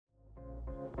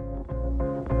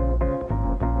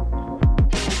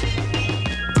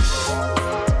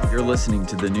You're listening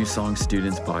to the New Song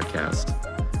Students Podcast.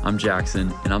 I'm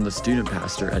Jackson, and I'm the student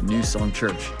pastor at New Song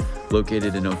Church,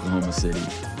 located in Oklahoma City.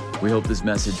 We hope this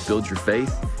message builds your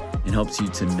faith and helps you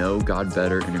to know God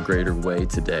better in a greater way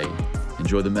today.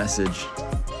 Enjoy the message. If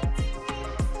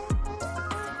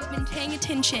you've been paying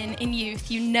attention in youth,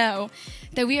 you know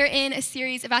that we are in a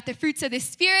series about the fruits of the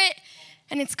Spirit,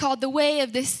 and it's called The Way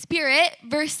of the Spirit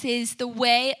versus the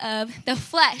Way of the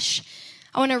Flesh.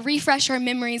 I want to refresh our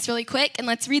memories really quick, and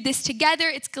let's read this together.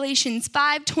 It's Galatians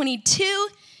 5:22.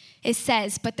 It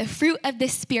says, "But the fruit of the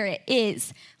Spirit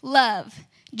is love,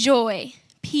 joy,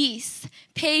 peace,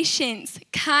 patience,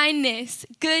 kindness,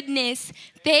 goodness,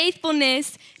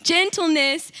 faithfulness,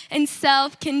 gentleness, and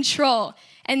self-control.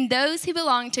 And those who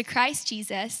belong to Christ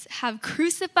Jesus have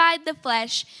crucified the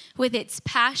flesh with its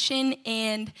passion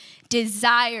and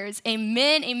desires."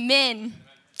 Amen, amen.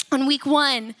 On week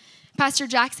 1, Pastor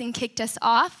Jackson kicked us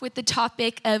off with the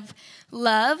topic of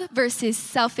love versus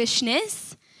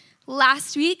selfishness.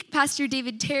 Last week, Pastor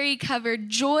David Terry covered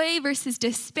joy versus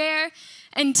despair.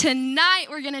 And tonight,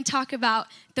 we're going to talk about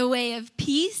the way of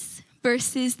peace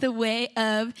versus the way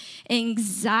of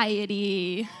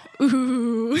anxiety.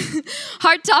 Ooh,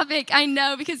 hard topic, I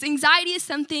know, because anxiety is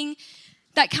something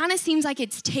that kind of seems like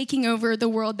it's taking over the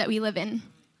world that we live in.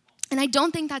 And I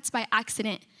don't think that's by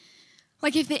accident.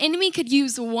 Like, if the enemy could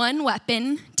use one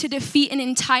weapon to defeat an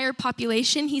entire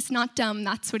population, he's not dumb.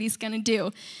 That's what he's going to do.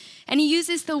 And he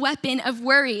uses the weapon of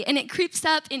worry, and it creeps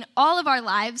up in all of our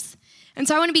lives. And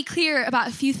so I want to be clear about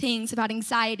a few things about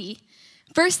anxiety.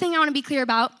 First thing I want to be clear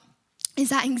about is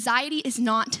that anxiety is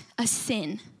not a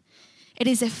sin. It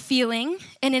is a feeling,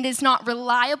 and it is not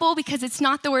reliable because it's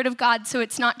not the word of God, so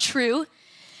it's not true.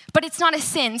 But it's not a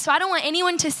sin. So I don't want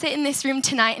anyone to sit in this room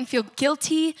tonight and feel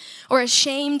guilty or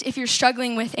ashamed if you're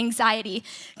struggling with anxiety.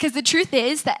 Because the truth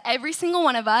is that every single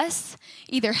one of us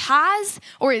either has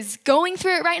or is going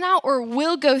through it right now or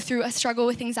will go through a struggle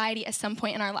with anxiety at some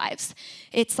point in our lives.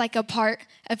 It's like a part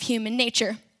of human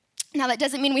nature. Now, that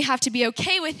doesn't mean we have to be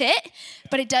okay with it,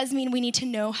 but it does mean we need to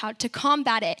know how to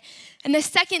combat it. And the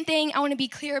second thing I want to be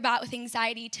clear about with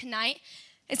anxiety tonight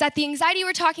is that the anxiety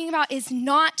we're talking about is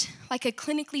not like a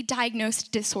clinically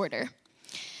diagnosed disorder.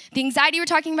 The anxiety we're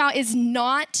talking about is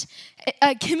not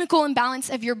a chemical imbalance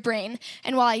of your brain.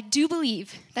 And while I do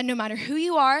believe that no matter who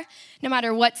you are, no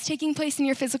matter what's taking place in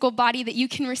your physical body, that you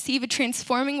can receive a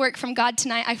transforming work from God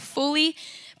tonight, I fully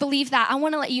believe that. I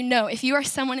want to let you know, if you are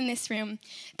someone in this room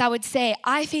that would say,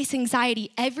 I face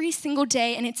anxiety every single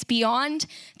day and it's beyond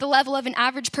the level of an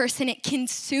average person, it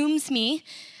consumes me,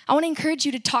 I want to encourage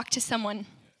you to talk to someone.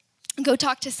 Go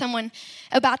talk to someone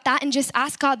about that and just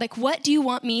ask God, like, what do you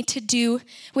want me to do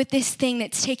with this thing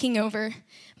that's taking over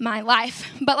my life?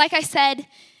 But like I said,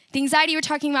 the anxiety we're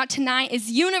talking about tonight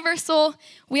is universal.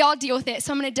 We all deal with it.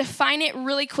 So I'm going to define it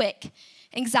really quick.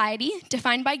 Anxiety,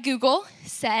 defined by Google,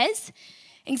 says,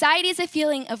 anxiety is a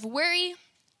feeling of worry,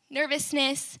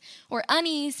 nervousness, or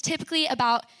unease, typically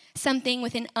about something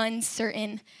with an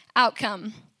uncertain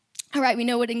outcome. All right, we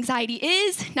know what anxiety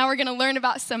is. Now we're going to learn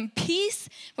about some peace.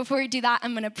 Before we do that,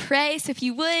 I'm going to pray. So if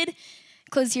you would,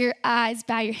 close your eyes,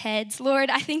 bow your heads. Lord,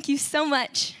 I thank you so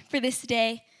much for this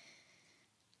day.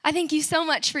 I thank you so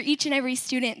much for each and every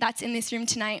student that's in this room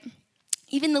tonight,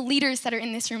 even the leaders that are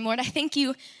in this room. Lord, I thank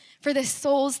you for the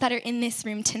souls that are in this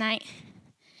room tonight.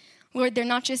 Lord, they're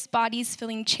not just bodies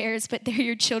filling chairs, but they're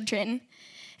your children.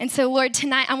 And so, Lord,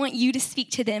 tonight I want you to speak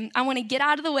to them. I want to get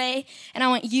out of the way, and I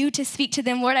want you to speak to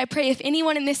them. Lord, I pray if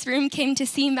anyone in this room came to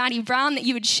see Maddie Brown, that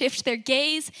you would shift their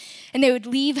gaze, and they would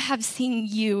leave have seen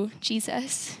you,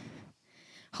 Jesus.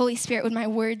 Holy Spirit, would my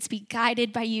words be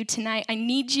guided by you tonight? I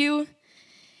need you,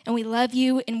 and we love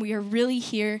you, and we are really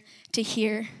here to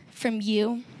hear from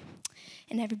you.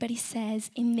 And everybody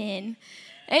says, amen.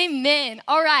 Amen.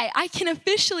 All right, I can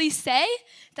officially say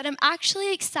that I'm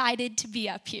actually excited to be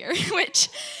up here, which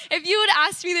if you would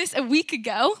asked me this a week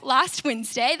ago, last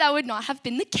Wednesday, that would not have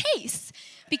been the case.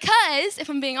 Because, if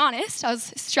I'm being honest, I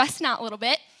was stressing out a little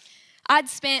bit. I'd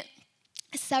spent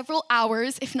several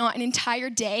hours, if not an entire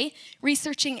day,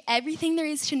 researching everything there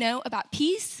is to know about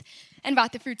peace and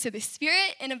about the fruits of the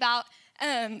Spirit and about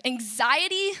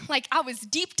anxiety. Like, I was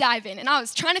deep diving, and I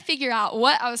was trying to figure out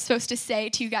what I was supposed to say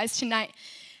to you guys tonight.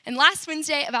 And last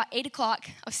Wednesday, about 8 o'clock,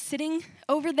 I was sitting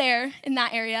over there in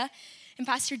that area, and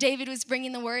Pastor David was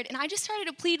bringing the word, and I just started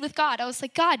to plead with God. I was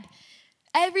like, God,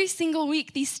 every single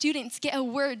week, these students get a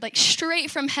word, like, straight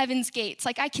from heaven's gates.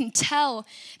 Like, I can tell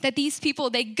that these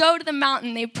people, they go to the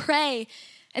mountain, they pray,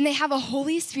 and they have a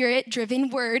Holy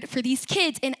Spirit-driven word for these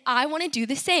kids, and I want to do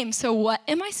the same. So what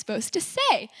am I supposed to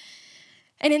say?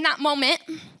 And in that moment,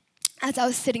 as I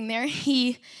was sitting there,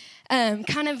 he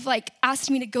kind of like asked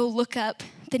me to go look up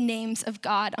the names of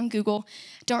God on Google.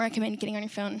 Don't recommend getting on your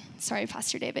phone. Sorry,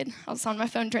 Pastor David. I was on my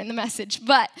phone during the message.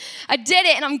 But I did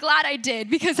it, and I'm glad I did,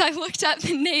 because I looked up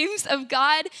the names of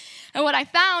God. And what I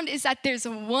found is that there's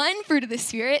one fruit of the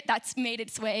Spirit that's made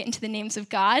its way into the names of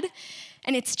God,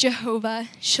 and it's Jehovah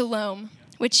Shalom,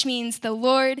 which means the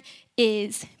Lord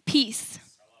is peace.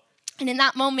 And in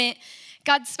that moment,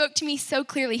 God spoke to me so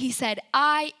clearly. He said,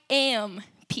 I am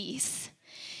peace.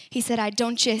 He said, I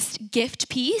don't just gift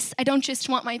peace. I don't just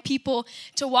want my people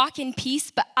to walk in peace,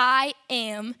 but I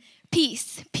am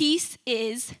peace. Peace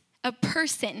is a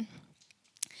person.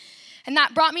 And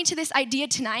that brought me to this idea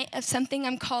tonight of something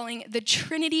I'm calling the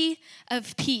Trinity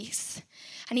of Peace.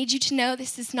 I need you to know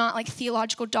this is not like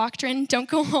theological doctrine. Don't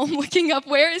go home looking up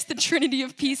where is the Trinity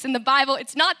of Peace in the Bible.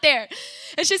 It's not there.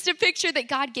 It's just a picture that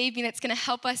God gave me that's going to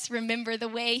help us remember the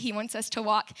way he wants us to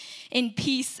walk in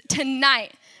peace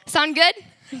tonight. Sound good?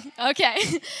 Okay.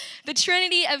 The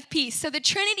Trinity of Peace. So the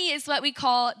Trinity is what we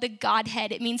call the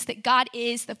Godhead. It means that God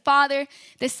is the Father,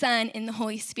 the Son, and the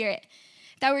Holy Spirit.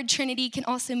 That word Trinity can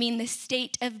also mean the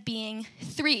state of being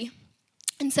three.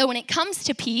 And so when it comes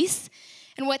to peace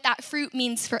and what that fruit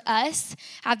means for us,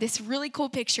 I have this really cool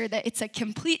picture that it's a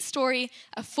complete story,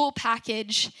 a full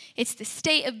package. It's the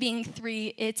state of being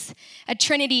three. It's a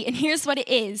Trinity. And here's what it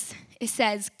is. It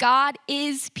says, God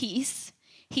is peace.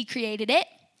 He created it.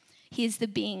 He is the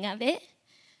being of it.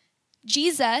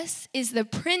 Jesus is the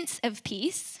Prince of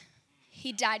Peace.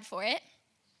 He died for it.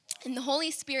 And the Holy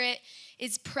Spirit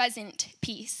is present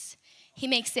peace. He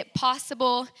makes it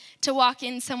possible to walk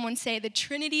in, someone say, the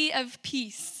Trinity of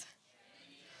Peace.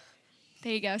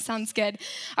 There you go, sounds good.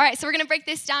 All right, so we're gonna break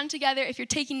this down together. If you're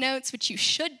taking notes, which you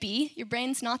should be, your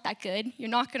brain's not that good. You're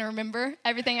not gonna remember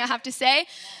everything I have to say.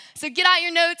 So get out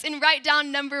your notes and write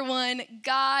down number 1,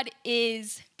 God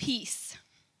is peace.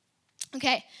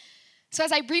 Okay, so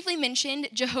as I briefly mentioned,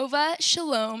 Jehovah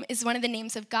Shalom is one of the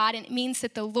names of God, and it means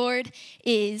that the Lord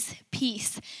is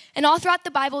peace. And all throughout the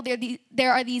Bible,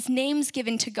 there are these names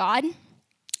given to God,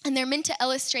 and they're meant to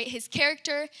illustrate his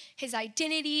character, his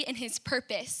identity, and his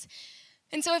purpose.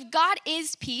 And so if God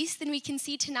is peace, then we can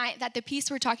see tonight that the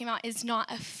peace we're talking about is not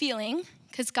a feeling,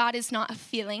 because God is not a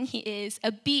feeling, he is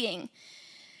a being.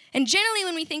 And generally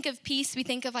when we think of peace, we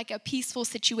think of like a peaceful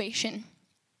situation.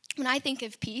 When I think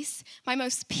of peace, my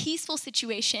most peaceful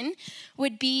situation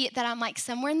would be that I'm like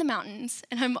somewhere in the mountains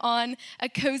and I'm on a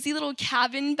cozy little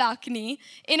cabin balcony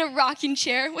in a rocking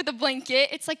chair with a blanket.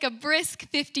 It's like a brisk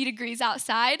 50 degrees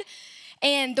outside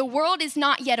and the world is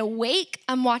not yet awake.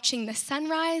 I'm watching the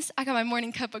sunrise. I got my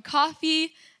morning cup of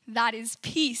coffee. That is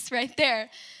peace right there.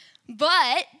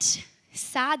 But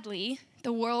sadly,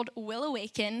 the world will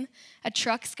awaken. A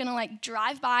truck's gonna like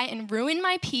drive by and ruin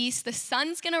my peace. The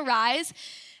sun's gonna rise.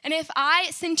 And if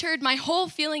I centered my whole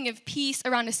feeling of peace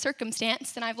around a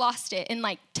circumstance, then I've lost it in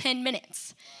like 10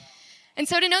 minutes. And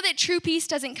so to know that true peace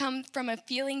doesn't come from a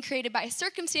feeling created by a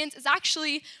circumstance is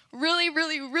actually really,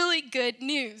 really, really good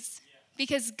news.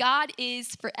 Because God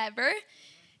is forever.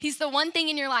 He's the one thing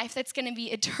in your life that's going to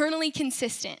be eternally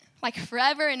consistent, like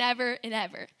forever and ever and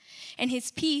ever. And his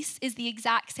peace is the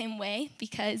exact same way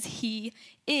because he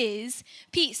is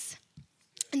peace.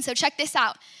 And so check this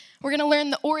out. We're going to learn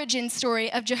the origin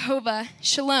story of Jehovah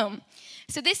Shalom.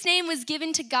 So this name was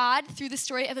given to God through the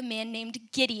story of a man named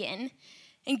Gideon.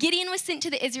 And Gideon was sent to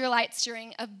the Israelites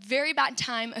during a very bad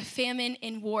time of famine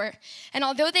and war. And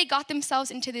although they got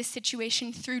themselves into this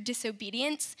situation through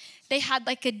disobedience, they had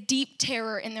like a deep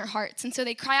terror in their hearts. And so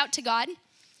they cry out to God,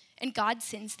 and God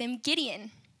sends them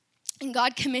Gideon. And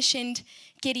God commissioned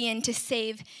Gideon to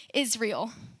save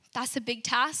Israel. That's a big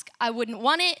task. I wouldn't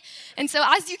want it. And so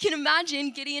as you can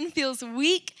imagine, Gideon feels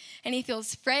weak and he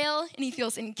feels frail and he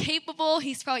feels incapable.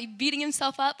 He's probably beating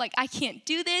himself up like, I can't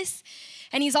do this.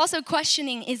 And he's also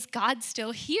questioning, is God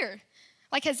still here?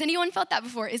 Like, has anyone felt that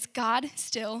before? Is God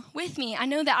still with me? I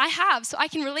know that I have, so I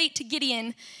can relate to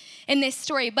Gideon in this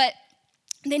story. But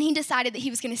then he decided that he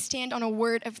was going to stand on a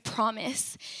word of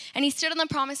promise. And he stood on the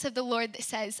promise of the Lord that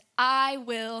says, I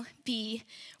will be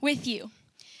with you.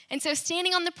 And so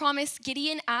standing on the promise,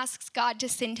 Gideon asks God to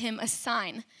send him a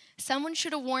sign. Someone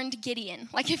should have warned Gideon.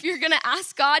 Like, if you're going to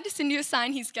ask God to send you a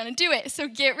sign, he's going to do it. So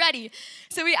get ready.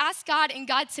 So we ask God, and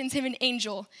God sends him an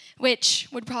angel, which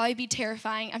would probably be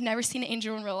terrifying. I've never seen an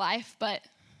angel in real life, but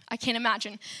I can't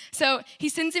imagine. So he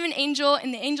sends him an angel,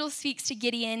 and the angel speaks to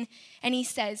Gideon, and he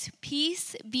says,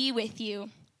 peace be with you.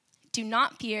 Do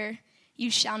not fear. You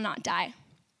shall not die.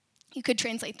 You could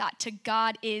translate that to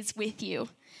God is with you.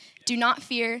 Do not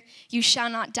fear, you shall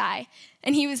not die."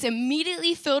 And he was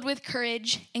immediately filled with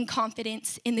courage and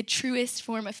confidence in the truest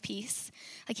form of peace.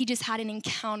 Like he just had an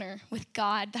encounter with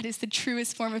God. That is the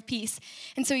truest form of peace.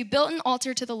 And so he built an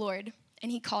altar to the Lord,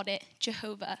 and he called it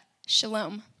Jehovah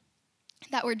Shalom.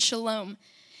 That word shalom,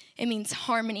 it means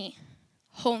harmony,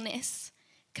 wholeness,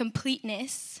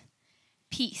 completeness,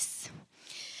 peace.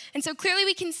 And so clearly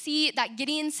we can see that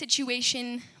Gideon's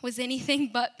situation was anything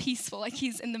but peaceful. Like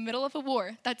he's in the middle of a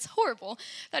war. That's horrible.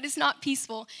 That is not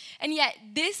peaceful. And yet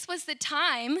this was the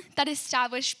time that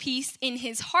established peace in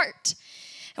his heart.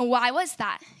 And why was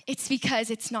that? It's because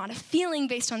it's not a feeling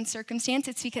based on circumstance.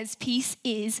 It's because peace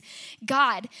is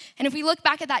God. And if we look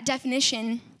back at that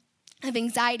definition of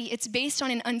anxiety, it's based on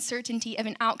an uncertainty of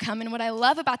an outcome. And what I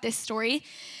love about this story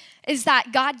is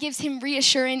that God gives him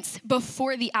reassurance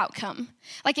before the outcome.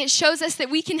 Like it shows us that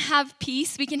we can have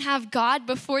peace, we can have God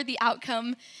before the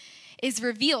outcome is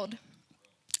revealed.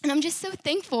 And I'm just so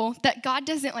thankful that God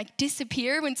doesn't like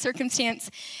disappear when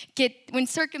circumstances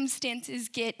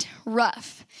get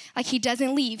rough. Like he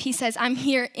doesn't leave. He says, "I'm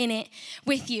here in it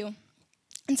with you."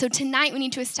 And so tonight we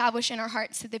need to establish in our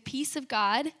hearts that the peace of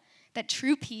God, that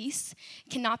true peace,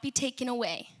 cannot be taken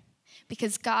away.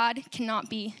 Because God cannot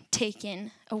be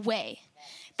taken away.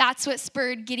 That's what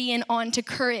spurred Gideon on to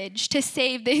courage to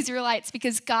save the Israelites,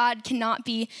 because God cannot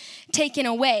be taken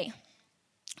away.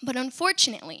 But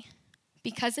unfortunately,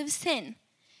 because of sin,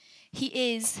 he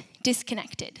is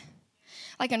disconnected.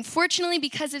 Like unfortunately,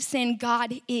 because of sin,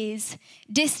 God is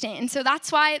distant. And so that's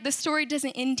why the story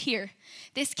doesn't end here.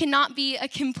 This cannot be a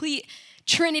complete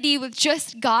Trinity with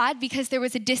just God, because there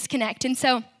was a disconnect. And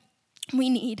so we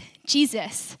need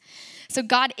Jesus. So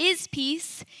God is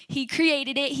peace. He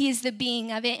created it. He is the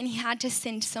being of it. And he had to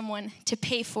send someone to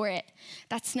pay for it.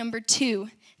 That's number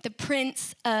 2, the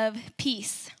Prince of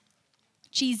Peace,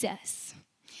 Jesus.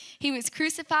 He was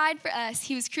crucified for us.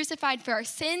 He was crucified for our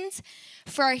sins,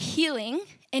 for our healing,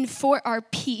 and for our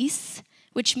peace,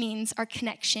 which means our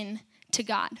connection to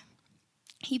God.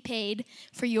 He paid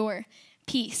for your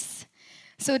peace.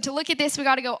 So to look at this, we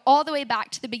got to go all the way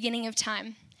back to the beginning of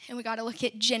time. And we got to look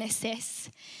at Genesis,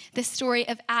 the story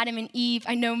of Adam and Eve.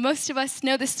 I know most of us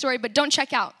know this story, but don't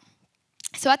check out.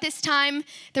 So at this time,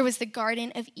 there was the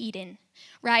Garden of Eden,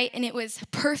 right? And it was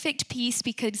perfect peace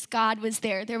because God was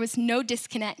there. There was no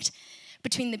disconnect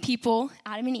between the people,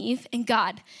 Adam and Eve, and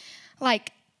God.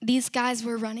 Like, these guys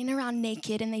were running around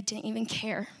naked and they didn't even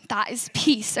care. That is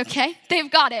peace, okay?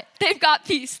 They've got it. They've got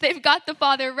peace. They've got the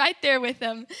Father right there with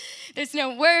them. There's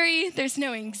no worry. There's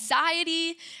no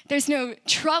anxiety. There's no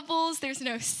troubles. There's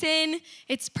no sin.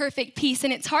 It's perfect peace.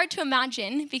 And it's hard to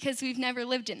imagine because we've never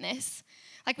lived in this.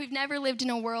 Like we've never lived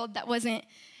in a world that wasn't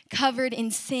covered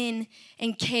in sin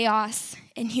and chaos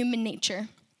and human nature.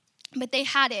 But they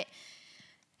had it.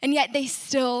 And yet they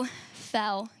still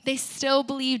fell. They still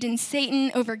believed in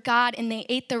Satan over God, and they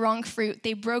ate the wrong fruit.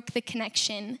 They broke the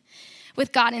connection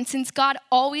with God. And since God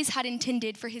always had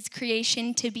intended for his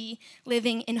creation to be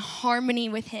living in harmony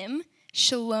with him,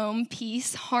 shalom,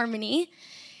 peace, harmony,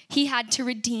 he had to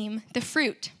redeem the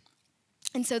fruit.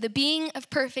 And so the being of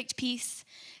perfect peace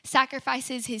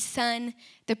sacrifices his son,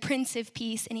 the Prince of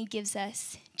Peace, and he gives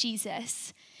us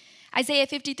Jesus. Isaiah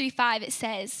 53:5, it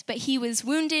says, "But he was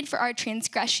wounded for our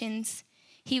transgressions.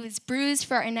 He was bruised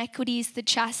for our iniquities. The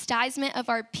chastisement of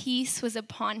our peace was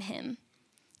upon him.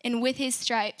 And with his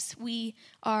stripes, we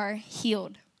are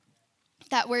healed."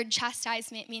 That word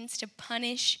chastisement means to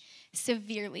punish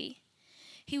severely.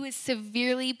 He was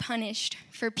severely punished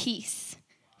for peace,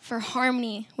 for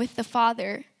harmony with the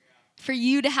Father, for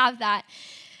you to have that.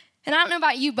 And I don't know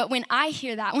about you, but when I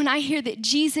hear that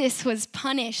Jesus was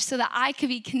punished so that I could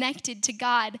be connected to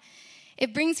God,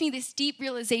 it brings me this deep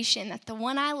realization that the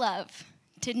one I love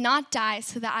did not die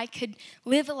so that I could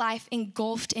live a life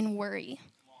engulfed in worry.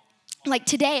 Like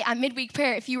today at midweek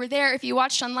prayer, if you were there, if you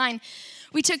watched online,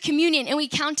 we took communion and we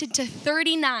counted to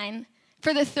 39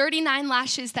 for the 39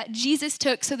 lashes that Jesus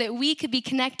took so that we could be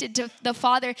connected to the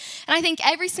Father. And I think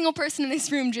every single person in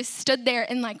this room just stood there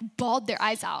and like bawled their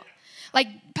eyes out.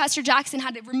 Like Pastor Jackson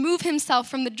had to remove himself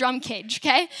from the drum cage,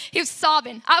 okay? He was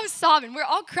sobbing. I was sobbing. We're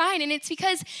all crying. And it's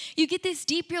because you get this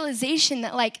deep realization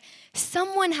that like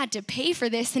someone had to pay for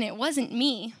this and it wasn't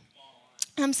me.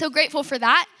 And I'm so grateful for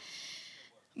that.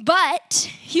 But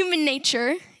human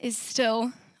nature is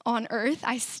still on earth.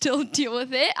 I still deal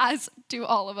with it, as do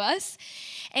all of us.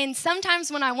 And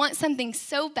sometimes when I want something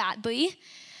so badly,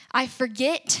 I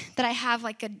forget that I have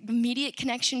like an immediate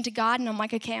connection to God, and I'm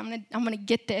like, okay, I'm gonna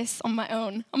get this on my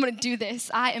own. I'm gonna do this.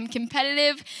 I am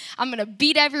competitive. I'm gonna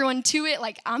beat everyone to it.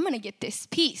 Like, I'm gonna get this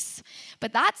peace.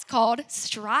 But that's called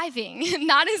striving. And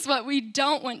that is what we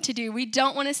don't want to do. We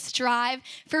don't want to strive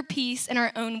for peace in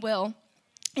our own will.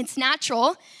 It's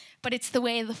natural, but it's the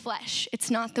way of the flesh.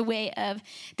 It's not the way of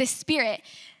the Spirit.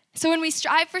 So when we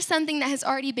strive for something that has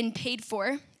already been paid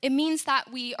for, it means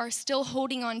that we are still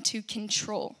holding on to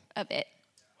control of it.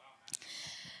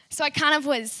 So I kind of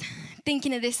was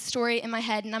thinking of this story in my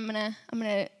head, and I'm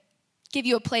gonna give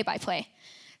you a play-by-play.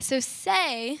 So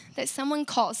say that someone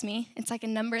calls me. It's like a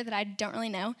number that I don't really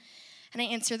know, and I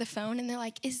answer the phone, and they're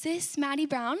like, "Is this Maddie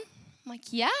Brown?" I'm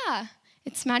like, "Yeah,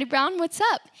 it's Maddie Brown. What's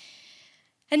up?"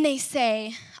 And they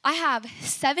say, "I have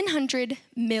 $700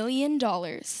 million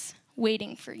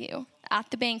waiting for you at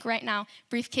the bank right now.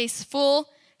 Briefcase full,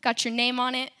 got your name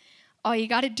on it. All you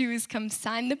got to do is come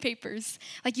sign the papers.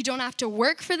 Like, you don't have to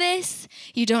work for this.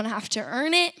 You don't have to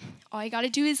earn it. All you got to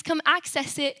do is come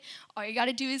access it. All you got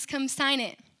to do is come sign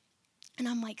it." And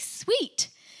I'm like, sweet.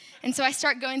 And so I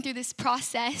start going through this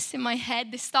process in my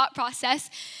head, this thought process.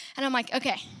 And I'm like,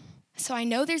 okay, so I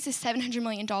know there's this $700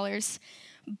 million,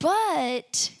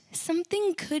 but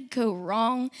something could go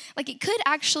wrong. Like, it could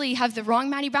actually have the wrong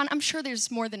Maddie Brown. I'm sure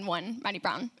there's more than one Maddie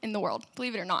Brown in the world,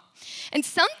 believe it or not. And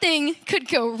something could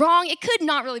go wrong. It could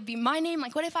not really be my name.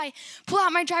 Like, what if I pull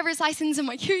out my driver's license and I'm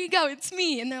like, "Here you go, it's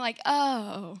me." And they're like,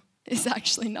 "Oh, it's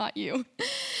actually not you."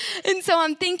 And so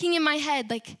I'm thinking in my head,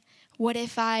 like, what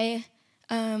if I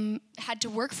had to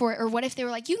work for it? Or what if they were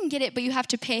like, "You can get it, but you have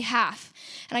to pay half"?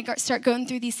 And I start going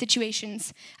through these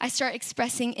situations. I start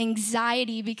expressing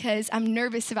anxiety because I'm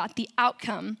nervous about the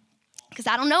outcome, because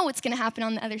I don't know what's going to happen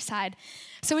on the other side.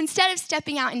 So instead of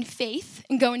stepping out in faith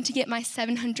and going to get my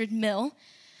 700 mil,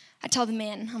 I tell the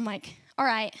man, I'm like, "All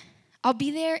right, I'll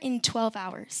be there in 12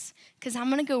 hours because I'm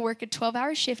going to go work a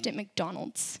 12-hour shift at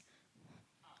McDonald's."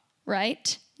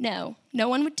 Right? No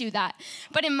one would do that.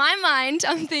 But in my mind,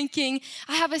 I'm thinking,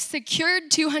 I have a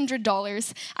secured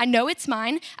 $200. I know it's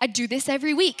mine. I do this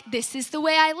every week. This is the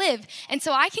way I live. And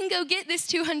so I can go get this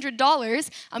 $200.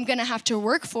 I'm going to have to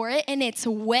work for it, and it's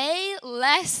way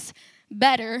less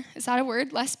better. Is that a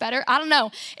word? Less better? I don't know.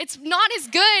 It's not as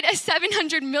good as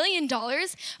 $700 million,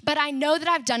 but I know that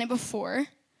I've done it before,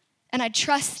 and I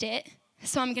trust it,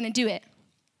 so I'm going to do it.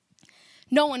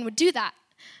 No one would do that.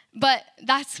 But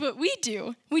that's what we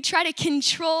do. We try to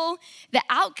control the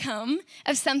outcome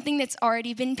of something that's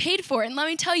already been paid for. And let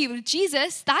me tell you, with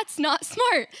Jesus, that's not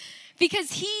smart, because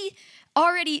the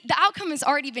outcome has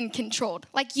already been controlled.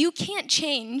 Like, you can't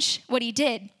change what he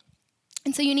did.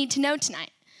 And so you need to know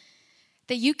tonight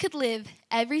that you could live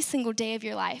every single day of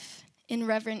your life in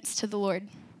reverence to the Lord.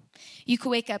 You could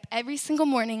wake up every single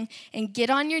morning and get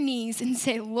on your knees and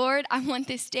say, "Lord, I want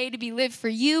this day to be lived for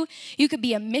you." You could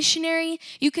be a missionary.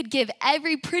 You could give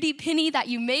every pretty penny that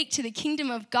you make to the kingdom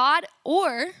of God,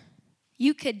 or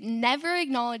you could never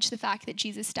acknowledge the fact that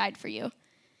Jesus died for you.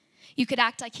 You could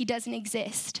act like he doesn't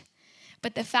exist.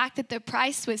 But the fact that the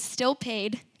price was still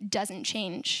paid doesn't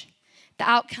change. The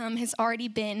outcome has already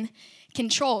been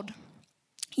controlled.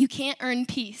 You can't earn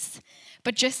peace.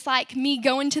 But just like me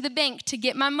going to the bank to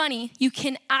get my money, you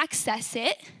can access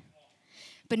it,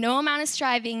 but no amount of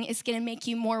striving is going to make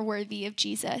you more worthy of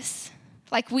Jesus.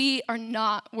 Like, we are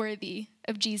not worthy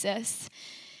of Jesus.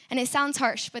 And it sounds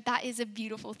harsh, but that is a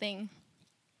beautiful thing,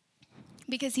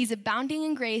 because he's abounding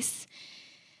in grace,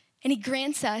 and he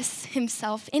grants us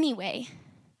himself anyway.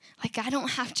 Like, I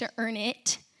don't have to earn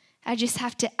it. I just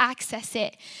have to access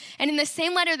it. And in the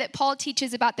same letter that Paul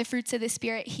teaches about the fruits of the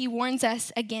Spirit, he warns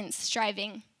us against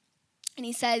striving. And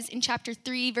he says in chapter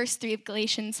 3, verse 3 of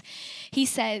Galatians, he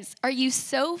says, "Are you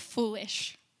so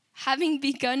foolish? Having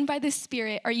begun by the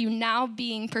Spirit, are you now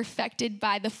being perfected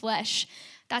by the flesh?"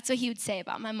 That's what he would say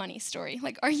about my money story.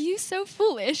 Like, are you so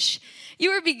foolish?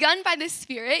 You were begun by the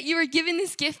Spirit. You were given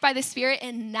this gift by the Spirit,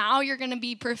 and now you're going to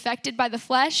be perfected by the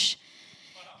flesh?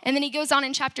 And then he goes on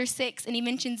in chapter 6, and he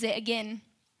mentions it again.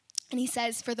 And he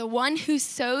says, "For the one who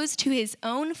sows to his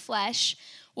own flesh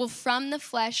will from the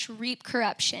flesh reap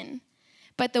corruption.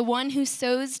 But the one who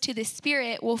sows to the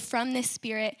Spirit will from the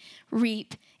Spirit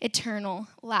reap eternal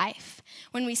life."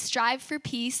 When we strive for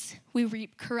peace, we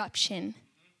reap corruption.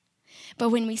 But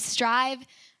when we strive,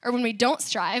 or when we don't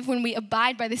strive, when we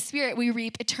abide by the Spirit, we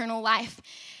reap eternal life.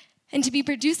 And to be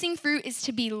producing fruit is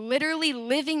to be literally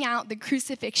living out the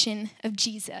crucifixion of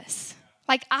Jesus.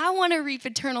 Like, I want to reap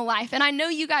eternal life, and I know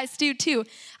you guys do too.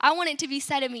 I want it to be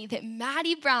said of me that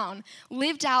Maddie Brown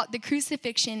lived out the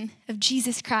crucifixion of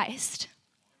Jesus Christ.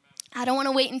 I don't want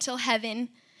to wait until heaven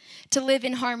to live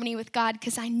in harmony with God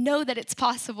because I know that it's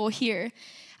possible here.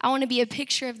 I want to be a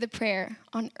picture of the prayer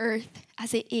on earth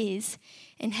as it is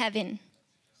in heaven.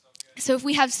 So if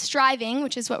we have striving,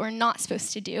 which is what we're not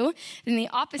supposed to do, then the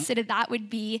opposite of that would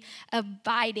be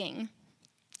abiding.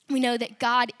 We know that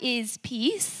God is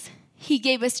peace. He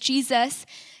gave us Jesus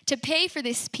to pay for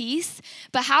this peace,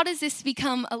 but how does this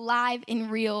become alive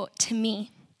and real to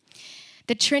me?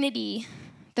 The Trinity,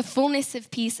 the fullness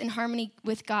of peace and harmony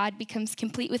with God becomes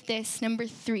complete with this. Number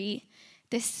 3,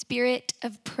 the spirit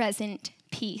of present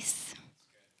peace.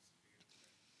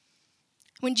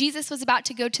 When Jesus was about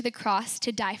to go to the cross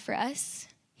to die for us,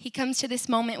 he comes to this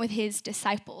moment with his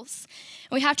disciples.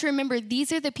 And we have to remember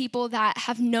these are the people that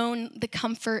have known the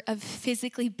comfort of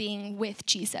physically being with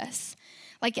Jesus.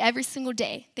 Like every single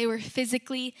day, they were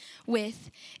physically with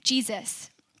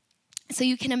Jesus. So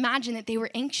you can imagine that they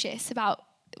were anxious about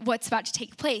what's about to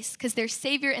take place because their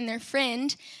Savior and their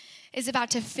friend is about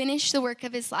to finish the work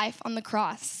of his life on the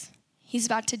cross. He's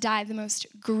about to die the most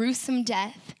gruesome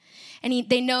death. And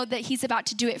they know that he's about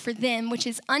to do it for them, which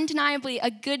is undeniably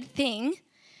a good thing.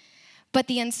 But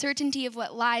the uncertainty of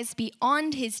what lies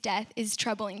beyond his death is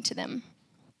troubling to them.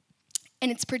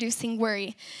 And it's producing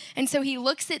worry. And so he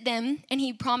looks at them and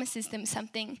he promises them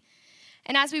something.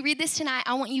 And as we read this tonight,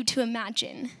 I want you to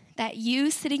imagine that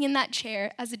you sitting in that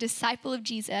chair as a disciple of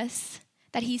Jesus,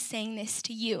 that he's saying this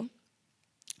to you.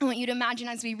 I want you to imagine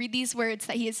as we read these words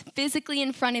that he is physically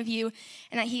in front of you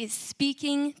and that he is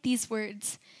speaking these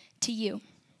words to you.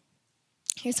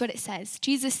 Here's what it says.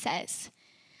 Jesus says,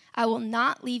 I will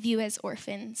not leave you as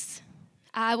orphans.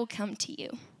 I will come to you.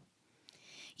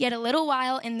 Yet a little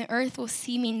while and the earth will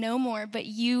see me no more, but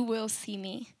you will see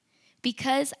me.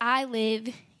 Because I live,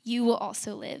 you will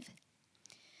also live.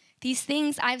 These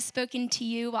things I've spoken to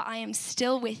you while I am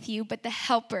still with you, but the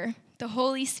Helper, the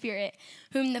Holy Spirit,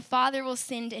 whom the Father will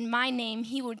send in my name,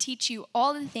 he will teach you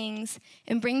all the things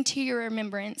and bring to your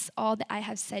remembrance all that I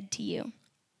have said to you.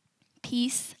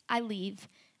 Peace I leave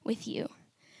with you.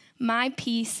 My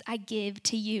peace I give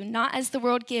to you. Not as the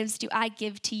world gives do I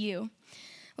give to you.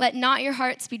 Let not your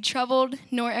hearts be troubled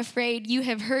nor afraid. You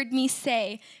have heard me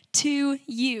say to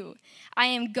you, I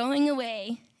am going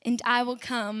away and I will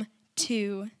come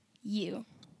to you.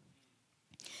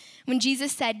 When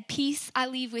Jesus said, peace I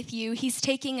leave with you, he's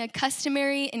taking a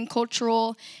customary and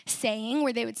cultural saying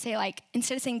where they would say like,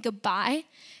 instead of saying goodbye,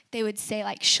 they would say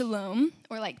like shalom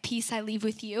or like peace I leave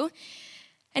with you.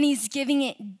 And he's giving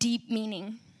it deep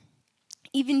meaning.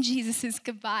 Even Jesus'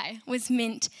 goodbye was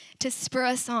meant to spur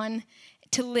us on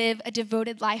to live a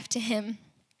devoted life to him.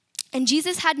 And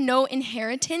Jesus had no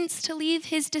inheritance to leave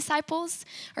his disciples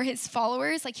or his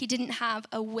followers. Like he didn't have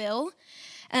a will.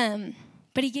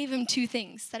 But he gave them 2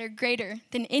 things that are greater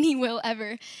than any will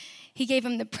ever. He gave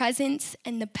them the presence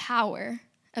and the power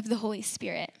of the Holy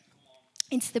Spirit.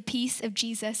 It's the peace of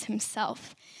Jesus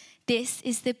himself. This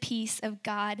is the peace of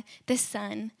God the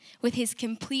Son with his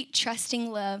complete trusting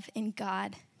love in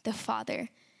God the Father.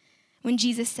 When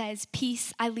Jesus says,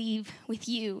 peace I leave with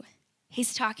you,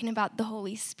 he's talking about the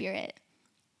Holy Spirit.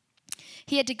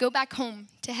 He had to go back home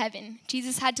to heaven.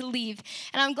 Jesus had to leave.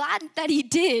 And I'm glad that he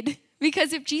did,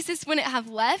 because if Jesus wouldn't have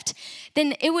left,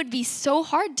 then it would be so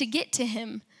hard to get to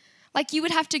him. Like you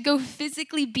would have to go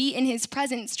physically be in his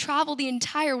presence, travel the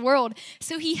entire world.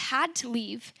 So he had to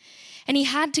leave. And he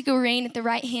had to go reign at the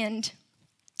right hand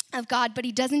of God, but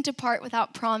he doesn't depart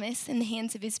without promise in the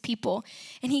hands of his people.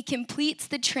 And he completes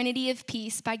the Trinity of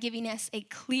peace by giving us a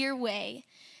clear way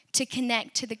to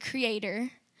connect to the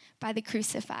Creator by the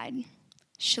crucified.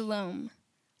 Shalom,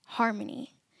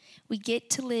 harmony. We get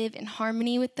to live in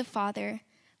harmony with the Father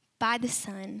by the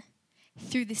Son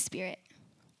through the Spirit.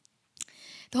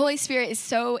 The Holy Spirit is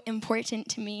so important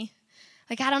to me.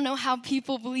 Like, I don't know how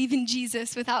people believe in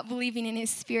Jesus without believing in his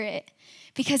Spirit,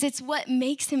 because it's what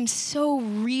makes him so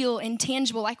real and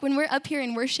tangible. Like when we're up here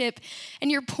in worship and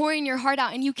you're pouring your heart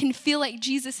out and you can feel like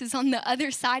Jesus is on the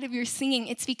other side of your singing,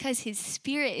 it's because his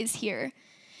Spirit is here.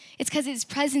 It's because his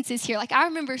presence is here. Like I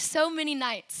remember so many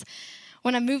nights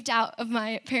when I moved out of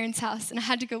my parents' house and I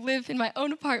had to go live in my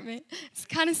own apartment. It's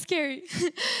kind of scary.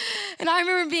 And I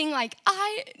remember being like,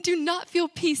 I do not feel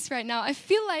peace right now. I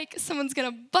feel like someone's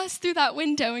going to bust through that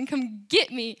window and come get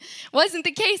me. Wasn't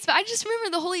the case, but I just remember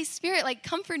the Holy Spirit like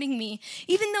comforting me.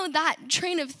 Even though that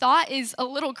train of thought is a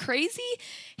little crazy,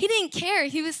 he didn't care.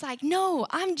 He was like, no,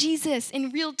 I'm Jesus in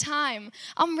real time.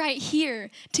 I'm right here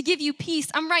to give you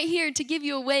peace. I'm right here to give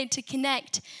you a way to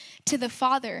connect to the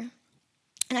Father.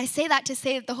 And I say that to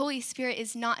say that the Holy Spirit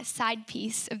is not a side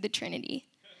piece of the Trinity.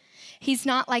 He's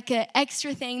not like an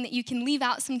extra thing that you can leave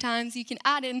out sometimes, you can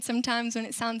add in sometimes when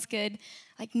it sounds good.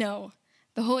 Like, no,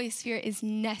 the Holy Spirit is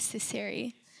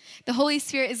necessary. The Holy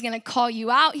Spirit is going to call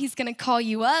you out. He's going to call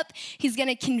you up. He's going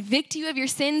to convict you of your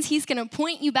sins. He's going to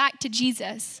point you back to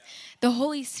Jesus. The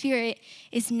Holy Spirit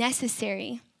is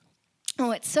necessary. And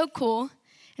what's so cool,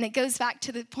 and it goes back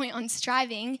to the point on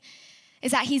striving,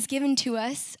 is that he's given to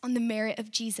us on the merit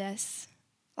of Jesus.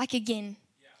 Like again,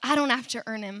 I don't have to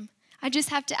earn him. I just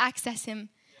have to access him.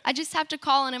 I just have to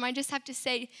call on him. I just have to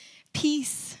say,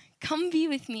 peace, come be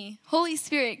with me. Holy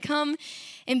Spirit, come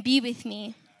and be with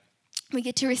me. We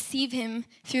get to receive him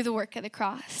through the work of the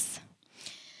cross.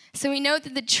 So we know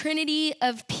that the Trinity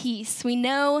of peace, we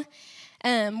know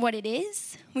what it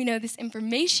is. We know this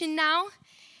information now.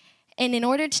 And in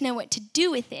order to know what to do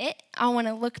with it, I want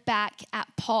to look back at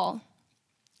Paul.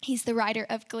 He's the writer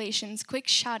of Galatians. Quick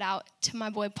shout out to my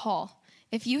boy Paul.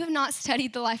 If you have not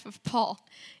studied the life of Paul,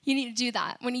 you need to do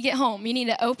that. When you get home, you need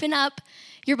to open up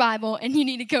your Bible and you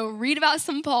need to go read about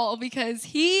some Paul because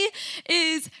he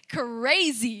is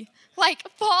crazy. Like,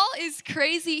 Paul is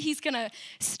crazy. He's going to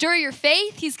stir your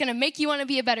faith. He's going to make you want to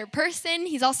be a better person.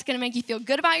 He's also going to make you feel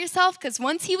good about yourself because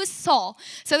once he was Saul.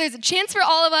 So there's a chance for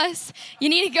all of us. You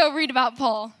need to go read about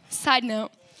Paul. Side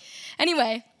note.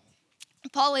 Anyway,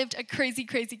 Paul lived a crazy,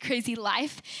 crazy, crazy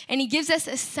life. And he gives us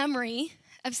a summary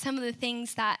of some of the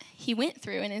things that he went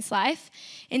through in his life.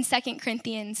 In 2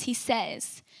 Corinthians, he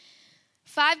says,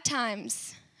 5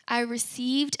 times I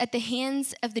received at the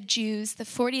hands of the Jews the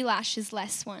 40 lashes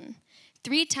less one.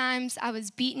 3 times I was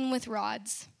beaten with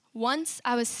rods. Once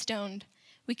I was stoned.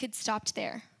 We could stop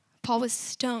there. Paul was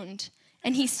stoned,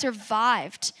 and he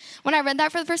survived. When I read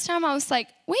that for the first time, I was like,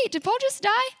 wait, did Paul just die?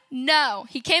 No,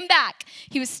 he came back.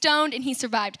 He was stoned, and he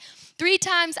survived. 3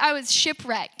 times I was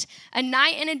shipwrecked. A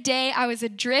night and a day I was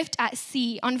adrift at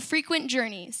sea on frequent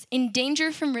journeys, in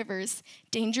danger from rivers,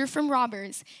 danger from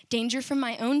robbers, danger from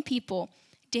my own people,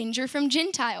 danger from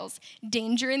Gentiles,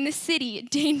 danger in the city,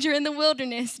 danger in the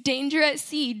wilderness, danger at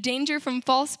sea, danger from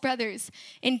false brothers,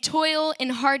 in toil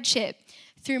and hardship,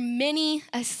 through many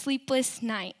a sleepless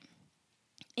night,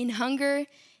 in hunger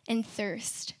and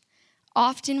thirst,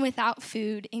 often without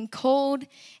food, in cold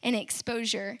and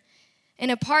exposure.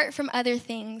 And apart from other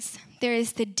things, there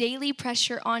is the daily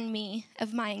pressure on me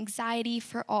of my anxiety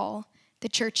for all the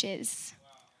churches.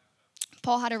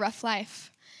 Paul had a rough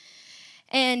life.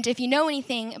 And if you know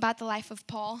anything about the life of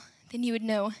Paul, then you would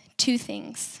know 2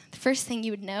 things. The first thing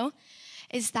you would know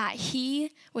is that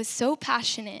he was so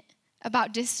passionate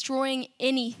about destroying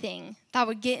anything that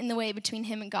would get in the way between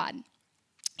him and God.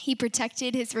 He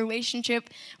protected his relationship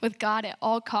with God at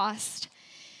all cost.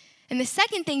 And the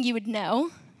second thing you would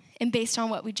know, and based on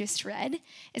what we just read,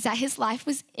 is that his life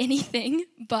was anything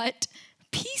but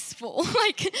peaceful.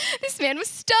 Like, this man was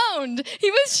stoned. He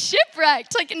was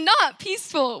shipwrecked, like not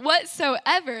peaceful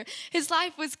whatsoever. His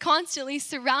life was constantly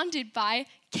surrounded by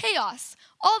chaos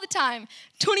all the time,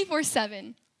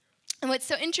 24/7. And what's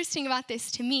so interesting about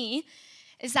this to me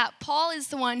is that Paul is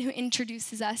the one who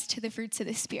introduces us to the fruits of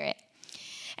the Spirit.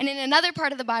 And in another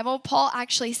part of the Bible, Paul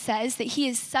actually says that he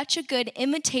is such a good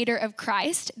imitator of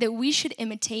Christ that we should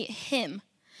imitate him.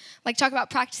 Like, talk about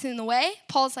practicing the way.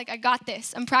 Paul's like, I got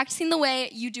this. I'm practicing the way.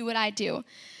 You do what I do.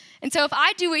 And so if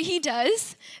I do what he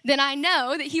does, then I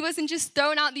know that he wasn't just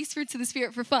throwing out these fruits of the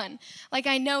Spirit for fun. Like,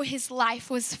 I know his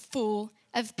life was full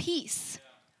of peace.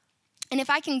 And if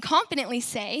I can confidently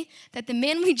say that the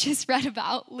man we just read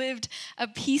about lived a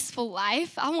peaceful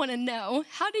life, I want to know,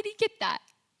 how did he get that?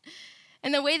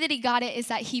 And the way that he got it is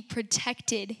that he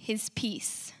protected his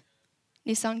peace.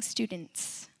 New Song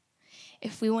students,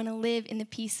 if we want to live in the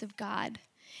peace of God,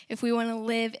 if we want to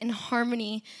live in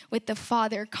harmony with the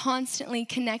Father, constantly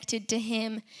connected to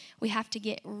him, we have to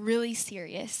get really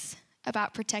serious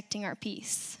about protecting our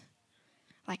peace.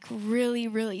 Like, really,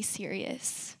 really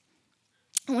serious.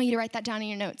 I want you to write that down in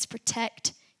your notes.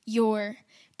 Protect your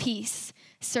peace.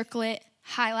 Circle it,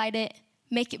 highlight it,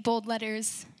 make it bold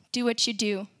letters. Do what you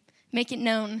do. Make it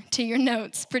known to your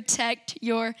notes. Protect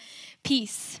your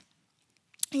peace.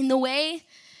 In the way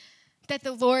that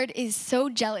the Lord is so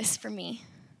jealous for me,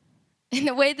 in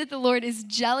the way that the Lord is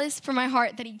jealous for my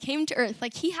heart that he came to earth,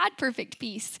 like he had perfect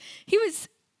peace. He was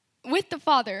with the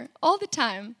Father all the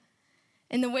time.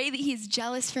 In the way that he is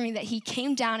jealous for me, that he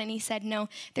came down and he said, no,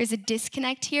 there's a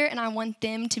disconnect here and I want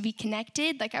them to be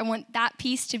connected. Like, I want that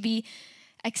peace to be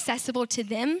accessible to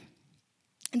them,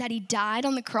 and that he died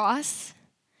on the cross.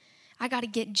 I got to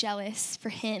get jealous for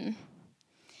him.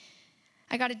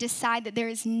 I got to decide that there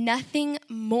is nothing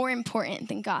more important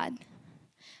than God.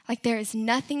 Like, there is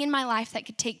nothing in my life that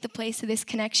could take the place of this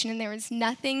connection, and there is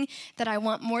nothing that I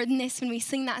want more than this. When we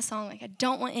sing that song, like, I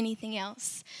don't want anything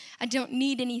else. I don't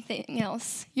need anything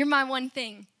else. You're my one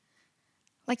thing.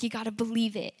 Like, you got to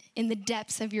believe it in the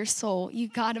depths of your soul. You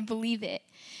got to believe it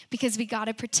because we got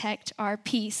to protect our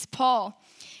peace. Paul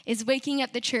is waking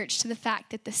up the church to the fact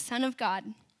that the Son of God,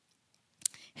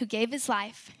 who gave his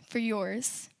life for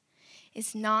yours,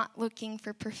 is not looking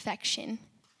for perfection.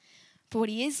 But what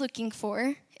he is looking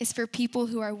for is for people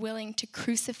who are willing to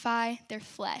crucify their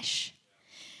flesh,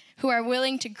 who are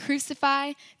willing to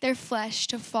crucify their flesh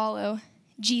to follow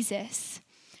Jesus,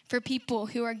 for people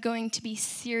who are going to be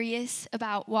serious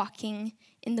about walking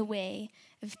in the way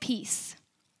of peace.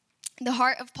 The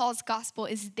heart of Paul's gospel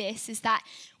is that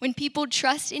when people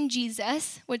trust in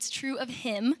Jesus, what's true of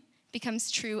him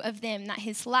becomes true of them, that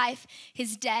his life,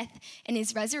 his death, and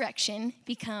his resurrection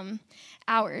become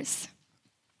ours.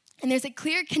 And there's a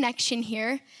clear connection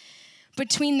here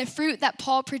between the fruit that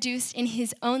Paul produced in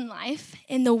his own life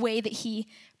and the way that he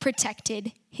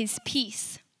protected his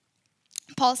peace.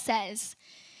 Paul says,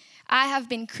 I have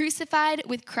been crucified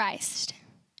with Christ,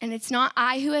 and it's not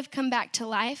I who have come back to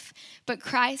life, but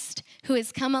Christ who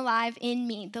has come alive in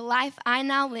me. The life I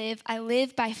now live, I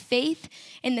live by faith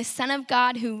in the Son of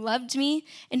God who loved me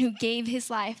and who gave his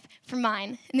life for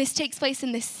mine. And this takes place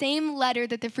in the same letter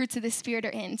that the fruits of the Spirit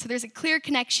are in. So there's a clear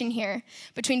connection here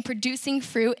between producing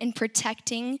fruit and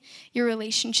protecting your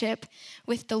relationship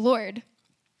with the Lord.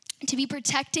 To be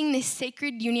protecting this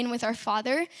sacred union with our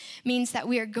Father means that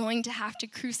we are going to have to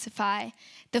crucify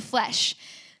the flesh.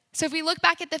 So if we look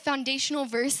back at the foundational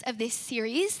verse of this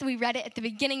series, we read it at the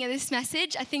beginning of this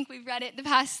message. I think we've read it the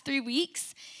past 3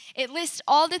 weeks. It lists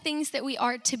all the things that we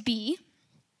are to be,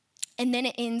 and then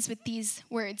it ends with these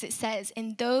words. It says,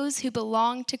 and those who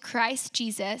belong to Christ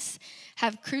Jesus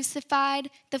have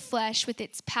crucified the flesh with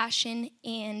its passion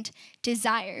and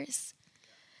desires.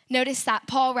 Notice that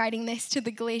Paul, writing this to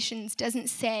the Galatians, doesn't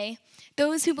say,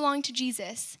 those who belong to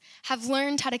Jesus have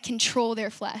learned how to control their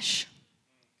flesh.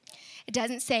 It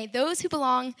doesn't say, those who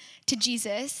belong to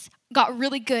Jesus got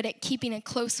really good at keeping a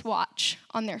close watch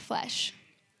on their flesh.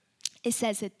 It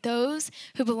says that those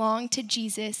who belong to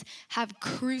Jesus have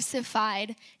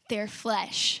crucified their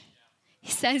flesh.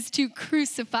 He says to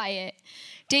crucify it.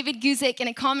 David Guzik, in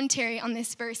a commentary on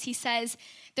this verse, he says,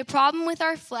 the problem of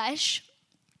our flesh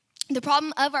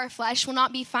will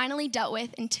not be finally dealt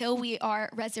with until we are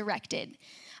resurrected.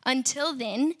 Until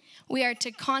then, we are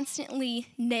to constantly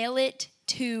nail it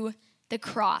to the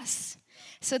cross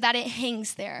so that it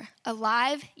hangs there,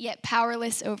 alive yet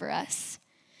powerless over us.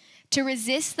 To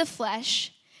resist the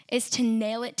flesh is to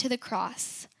nail it to the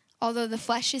cross. Although the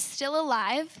flesh is still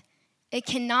alive, it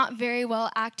cannot very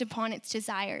well act upon its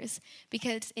desires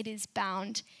because it is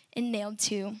bound and nailed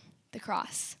to the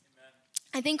cross. Amen.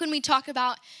 I think when we talk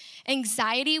about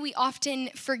anxiety, we often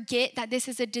forget that this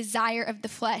is a desire of the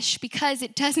flesh because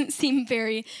it doesn't seem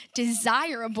very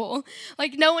desirable.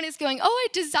 Like, no one is going, oh, I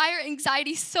desire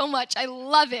anxiety so much. I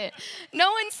love it.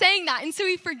 No one's saying that. And so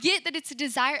we forget that it's a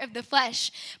desire of the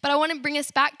flesh. But I want to bring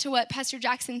us back to what Pastor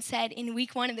Jackson said in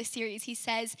week 1 of the series. He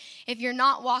says, if you're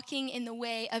not walking in the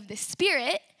way of the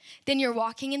Spirit, then you're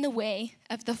walking in the way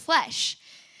of the flesh.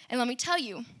 And let me tell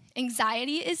you,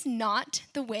 anxiety is not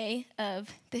the way of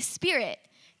the Spirit.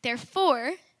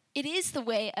 Therefore, it is the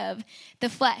way of the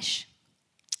flesh.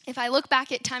 If I look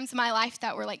back at times in my life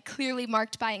that were like clearly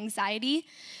marked by anxiety,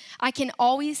 I can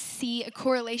always see a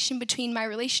correlation between my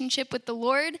relationship with the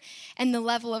Lord and the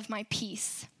level of my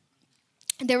peace.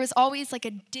 There was always like a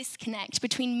disconnect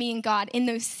between me and God in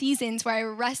those seasons where I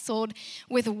wrestled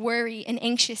with worry and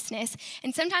anxiousness.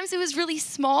 And sometimes it was really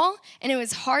small and it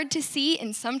was hard to see,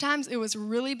 and sometimes it was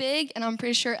really big, and I'm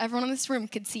pretty sure everyone in this room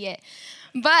could see it.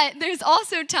 But there's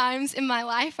also times in my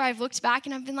life where I've looked back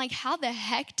and I've been like, how the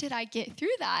heck did I get through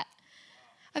that?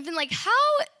 I've been like,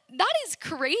 that is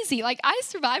crazy. Like, I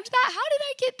survived that. How did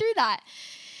I get through that?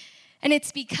 And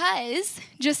it's because,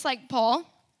 just like Paul,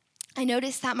 I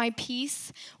noticed that my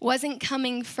peace wasn't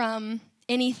coming from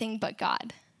anything but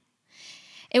God.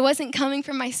 It wasn't coming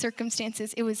from my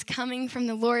circumstances. It was coming from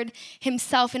the Lord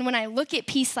himself. And when I look at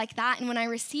peace like that, and when I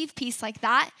receive peace like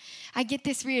that, I get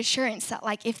this reassurance that,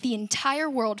 like, if the entire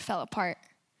world fell apart,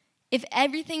 if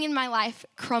everything in my life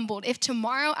crumbled, if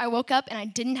tomorrow I woke up and I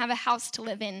didn't have a house to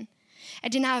live in, I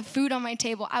didn't have food on my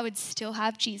table, I would still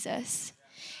have Jesus.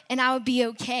 And I would be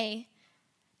okay.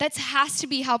 That has to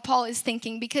be how Paul is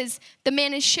thinking, because the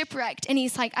man is shipwrecked and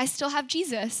he's like, I still have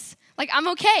Jesus. Like, I'm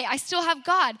okay. I still have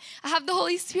God. I have the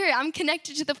Holy Spirit. I'm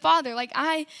connected to the Father. Like,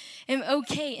 I am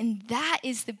okay. And that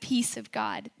is the peace of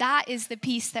God. That is the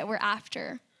peace that we're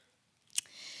after.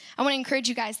 I want to encourage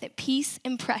you guys that peace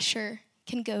and pressure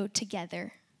can go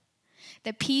together.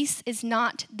 That peace is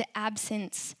not the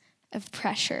absence of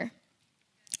pressure.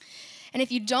 And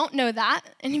if you don't know that,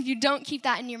 and if you don't keep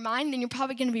that in your mind, then you're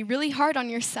probably going to be really hard on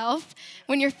yourself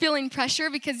when you're feeling pressure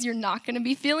because you're not going to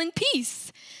be feeling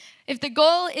peace. If the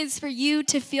goal is for you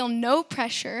to feel no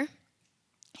pressure,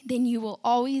 then you will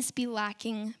always be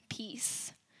lacking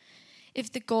peace.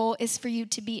 If the goal is for you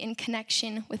to be in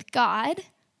connection with God,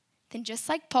 then just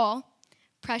like Paul,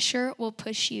 pressure will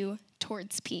push you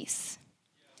towards peace.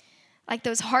 Like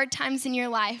those hard times in your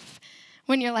life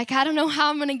when you're like, I don't know how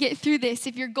I'm going to get through this.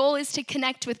 If your goal is to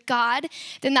connect with God,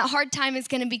 then that hard time is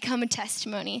going to become a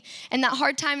testimony. And that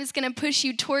hard time is going to push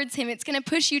you towards him. It's going to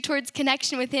push you towards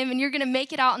connection with him. And you're going to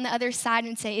make it out on the other side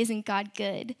and say, isn't God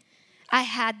good? I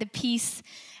had the peace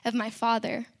of my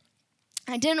Father.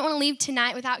 I didn't want to leave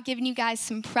tonight without giving you guys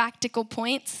some practical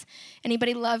points.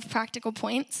 Anybody love practical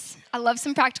points? I love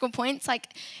some practical points.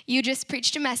 Like, you just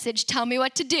preached a message. Tell me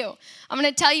what to do. I'm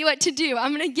going to tell you what to do.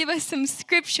 I'm going to give us some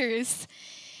scriptures.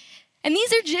 And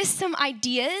these are just some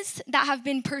ideas that have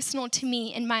been personal to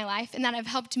me in my life and that have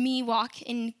helped me walk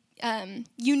in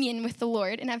union with the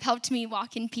Lord and have helped me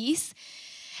walk in peace.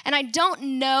 And I don't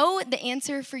know the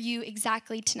answer for you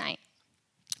exactly tonight.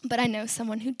 But I know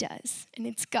someone who does, and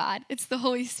it's God. It's the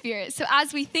Holy Spirit. So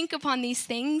as we think upon these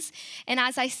things, and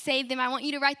as I say them, I want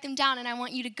you to write them down, and I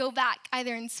want you to go back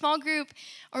either in small group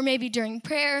or maybe during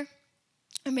prayer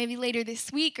or maybe later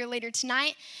this week or later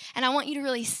tonight. And I want you to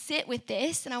really sit with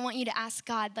this, and I want you to ask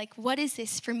God, like, what is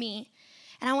this for me?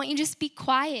 And I want you to just be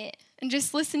quiet and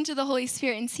just listen to the Holy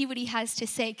Spirit and see what he has to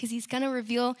say, because he's going to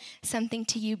reveal something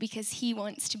to you because he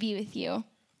wants to be with you.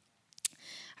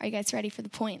 Are you guys ready for the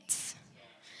points?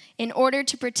 In order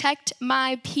to protect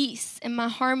my peace and my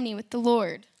harmony with the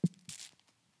Lord.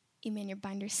 Amen, your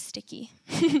binder's sticky.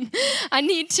 I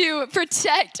need to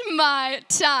protect my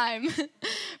time.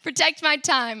 Protect my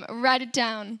time. Write it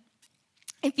down.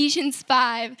 Ephesians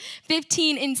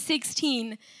 5:15 and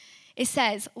 16. It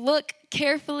says, look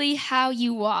carefully how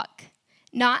you walk,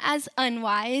 not as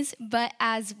unwise, but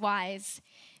as wise,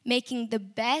 making the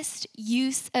best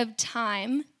use of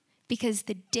time because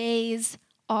the days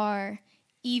are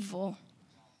evil.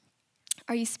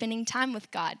 Are you spending time with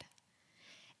God?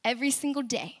 Every single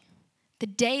day. The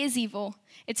day is evil.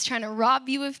 It's trying to rob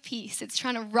you of peace. It's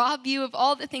trying to rob you of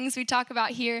all the things we talk about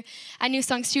here at New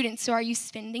Song Students. So are you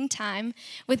spending time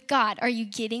with God? Are you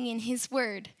getting in his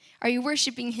word? Are you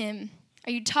worshiping him?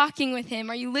 Are you talking with him?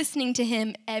 Are you listening to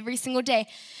him every single day?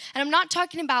 And I'm not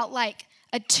talking about like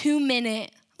a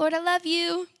 2-minute, Lord, I love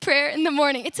you, prayer in the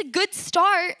morning. It's a good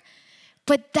start.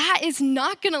 But that is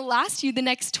not going to last you the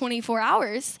next 24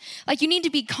 hours. Like, you need to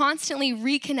be constantly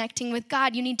reconnecting with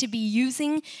God. You need to be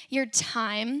using your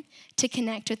time to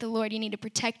connect with the Lord. You need to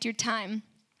protect your time.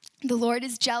 The Lord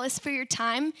is jealous for your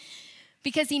time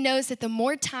because he knows that the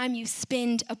more time you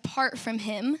spend apart from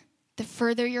him, the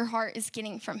further your heart is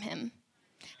getting from him.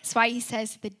 That's why he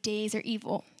says the days are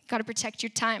evil. You've got to protect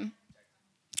your time.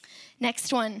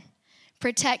 Next one,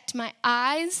 protect my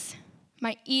eyes,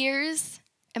 my ears,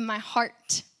 and my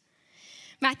heart.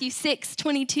 Matthew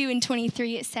 6:22 and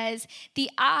 23, it says, the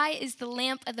eye is the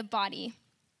lamp of the body.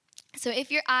 So if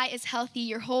your eye is healthy,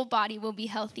 your whole body will be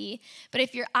healthy. But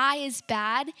if your eye is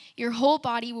bad, your whole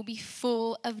body will be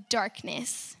full of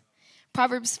darkness.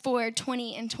 Proverbs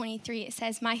 4:20 and 23, it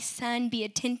says, my son, be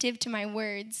attentive to my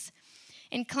words.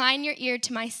 Incline your ear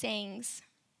to my sayings.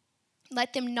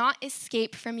 Let them not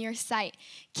escape from your sight.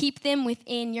 Keep them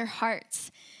within your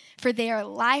hearts. For they are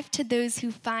life to those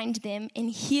who find them and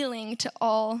healing to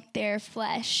all their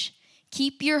flesh.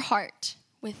 Keep your heart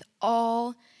with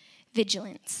all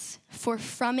vigilance, for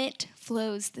from it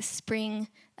flows the spring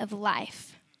of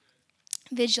life.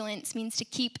 Vigilance means to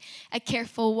keep a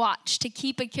careful watch, to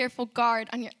keep a careful guard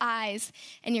on your eyes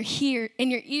and your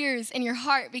ears and your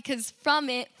heart, because from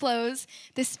it flows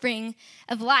the spring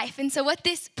of life. And so what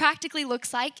this practically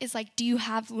looks like is like, do you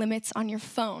have limits on your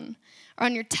phone or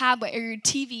on your tablet or your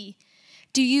TV?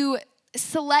 Do you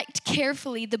select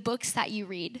carefully the books that you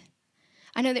read?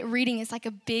 I know that reading is like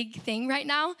a big thing right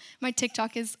now. My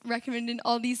TikTok is recommending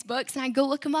all these books, and I go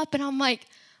look them up, and I'm like,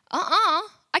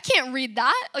 I can't read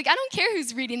that. Like, I don't care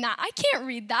who's reading that. I can't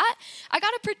read that. I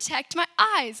got to protect my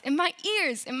eyes and my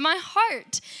ears and my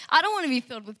heart. I don't want to be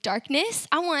filled with darkness.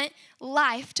 I want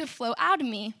life to flow out of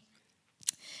me.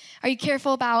 Are you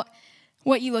careful about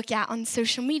what you look at on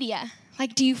social media?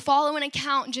 Like, do you follow an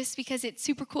account just because it's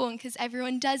super cool and because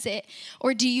everyone does it?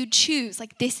 Or do you choose,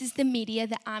 like, this is the media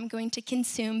that I'm going to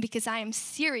consume because I am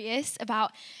serious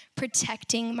about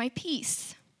protecting my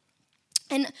peace?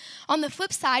 And on the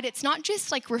flip side, it's not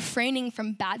just like refraining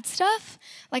from bad stuff.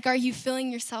 Like, are you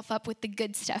filling yourself up with the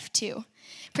good stuff too?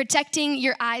 Protecting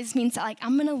your eyes means that, like,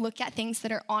 I'm going to look at things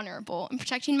that are honorable. And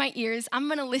protecting my ears, I'm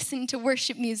going to listen to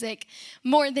worship music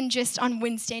more than just on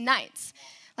Wednesday nights.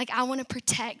 Like, I want to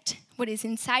protect what is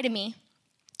inside of me.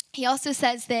 He also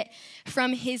says that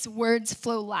from his words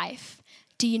flow life.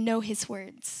 Do you know his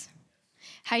words?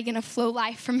 How are you going to flow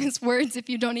life from his words if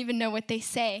you don't even know what they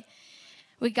say?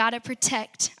 We got to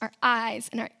protect our eyes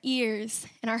and our ears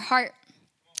and our heart.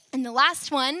 And the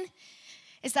last one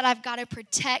is that I've got to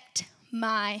protect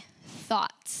my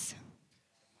thoughts.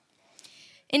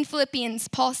 In Philippians,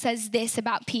 Paul says this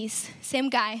about peace. Same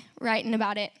guy writing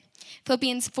about it.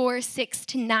 Philippians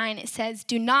 4:6-9, it says,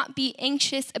 "Do not be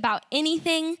anxious about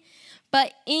anything,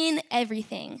 but in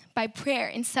everything, by prayer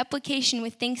and supplication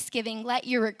with thanksgiving, let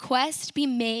your request be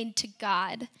made to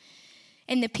God.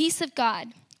 And the peace of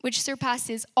God, which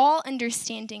surpasses all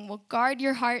understanding, will guard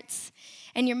your hearts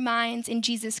and your minds in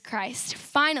Jesus Christ.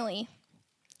 Finally,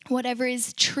 whatever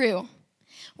is true,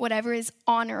 whatever is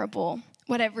honorable,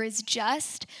 whatever is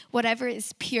just, whatever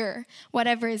is pure,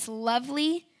 whatever is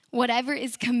lovely, whatever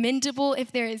is commendable,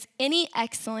 if there is any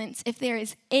excellence, if there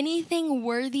is anything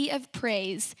worthy of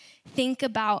praise, think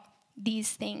about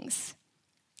these things.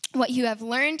 What you have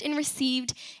learned and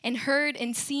received and heard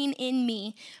and seen in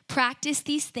me, practice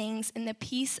these things, and the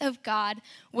peace of God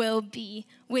will be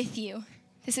with you."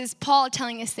 This is Paul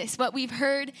telling us this. What we've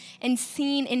heard and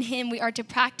seen in him, we are to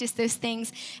practice those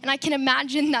things. And I can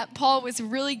imagine that Paul was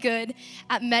really good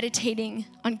at meditating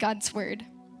on God's word.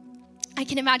 I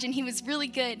can imagine he was really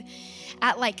good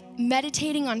at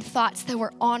meditating on thoughts that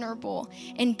were honorable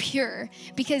and pure.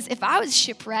 Because if I was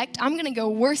shipwrecked, I'm going to go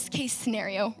worst case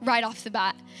scenario right off the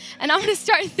bat. And I'm going to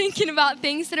start thinking about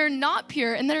things that are not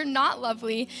pure and that are not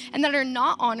lovely and that are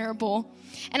not honorable.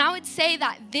 And I would say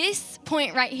that this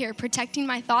point right here, protecting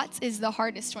my thoughts, is the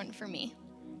hardest one for me.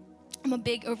 I'm a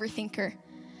big overthinker,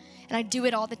 and I do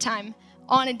it all the time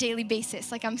on a daily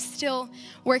basis. I'm still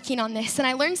working on this. And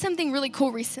I learned something really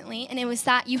cool recently, and it was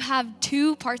that you have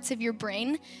two parts of your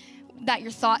brain that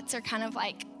your thoughts are kind of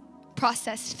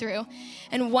processed through.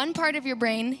 And one part of your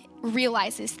brain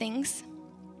realizes things,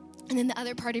 and then the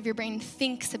other part of your brain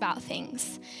thinks about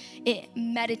things. It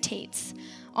meditates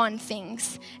on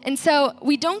things. And so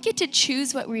we don't get to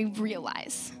choose what we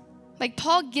realize.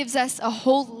 Paul gives us a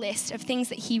whole list of things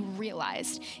that he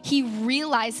realized. He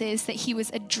realizes that he was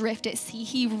adrift at sea.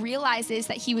 He realizes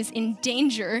that he was in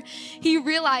danger. He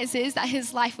realizes that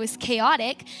his life was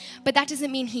chaotic, but that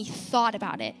doesn't mean he thought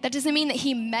about it. That doesn't mean that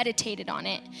he meditated on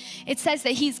it. It says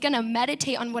that he's going to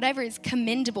meditate on whatever is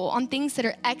commendable, on things that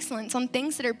are excellent, on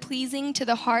things that are pleasing to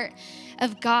the heart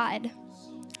of God.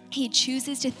 He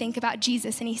chooses to think about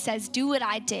Jesus, and he says, do what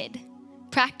I did.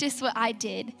 Practice what I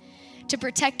did. To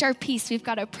protect our peace, we've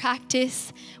got to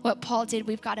practice what Paul did.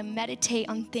 We've got to meditate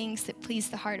on things that please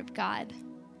the heart of God.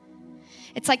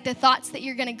 It's like the thoughts that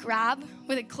you're going to grab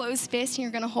with a closed fist and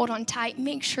you're going to hold on tight.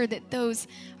 Make sure that those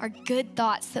are good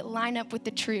thoughts that line up with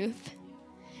the truth.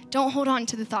 Don't hold on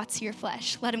to the thoughts of your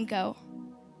flesh. Let them go.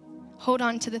 Hold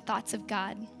on to the thoughts of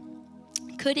God.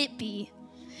 Could it be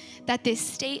that this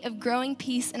state of growing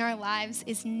peace in our lives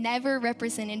is never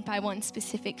represented by one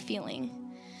specific feeling,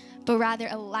 but rather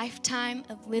a lifetime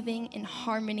of living in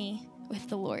harmony with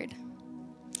the Lord?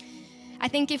 I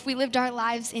think if we lived our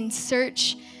lives in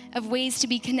search of ways to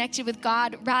be connected with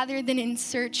God rather than in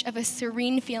search of a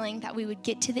serene feeling, that we would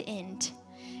get to the end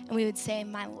and we would say,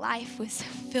 my life was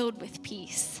filled with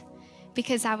peace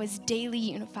because I was daily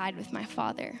unified with my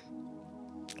Father.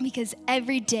 Because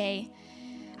every day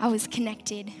I was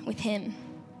connected with him.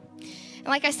 And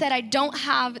like I said, I don't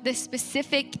have the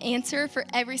specific answer for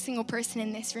every single person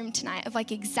in this room tonight of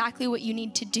exactly what you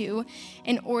need to do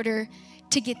in order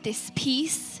to get this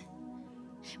peace.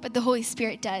 But the Holy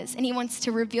Spirit does, and he wants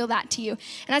to reveal that to you.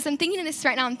 And as I'm thinking of this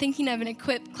right now, I'm thinking of an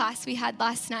Equip class we had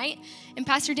last night. And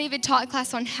Pastor David taught a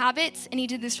class on habits, and he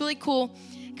did this really cool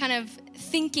kind of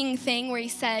thinking thing where he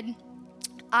said,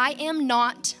 I am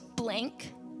not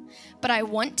blank, but I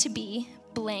want to be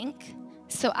blank,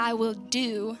 so I will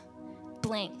do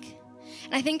blank.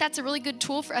 And I think that's a really good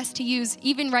tool for us to use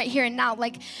even right here and now.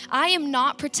 I am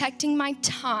not protecting my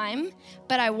time,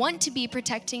 but I want to be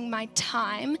protecting my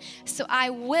time, so I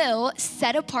will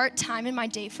set apart time in my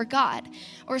day for God.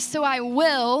 Or so I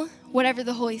will, whatever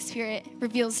the Holy Spirit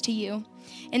reveals to you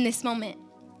in this moment.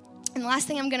 And the last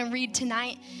thing I'm going to read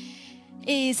tonight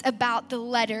is about the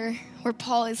letter where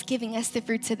Paul is giving us the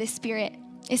fruits of the Spirit.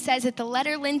 It says that the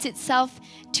letter lends itself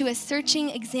to a searching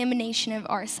examination of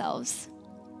ourselves.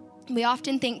 We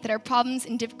often think that our problems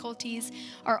and difficulties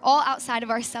are all outside of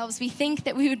ourselves. We think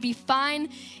that we would be fine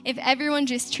if everyone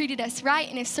just treated us right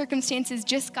and if circumstances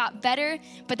just got better,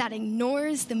 but that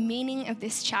ignores the meaning of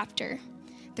this chapter.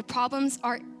 The problems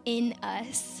are in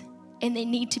us, and they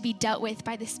need to be dealt with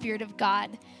by the Spirit of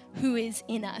God who is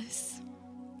in us.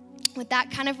 With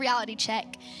that kind of reality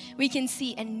check, we can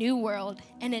see a new world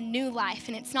and a new life.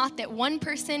 And it's not that one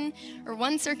person or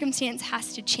one circumstance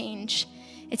has to change.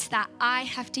 It's that I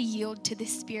have to yield to the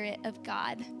Spirit of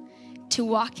God. To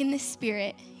walk in the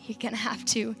Spirit, you're going to have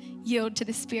to yield to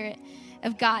the Spirit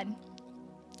of God.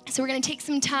 So we're going to take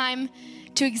some time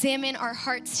to examine our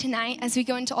hearts tonight as we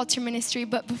go into altar ministry.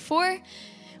 But before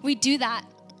we do that,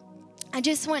 I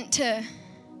just want to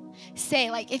say,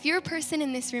 if you're a person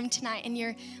in this room tonight and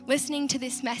you're listening to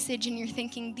this message and you're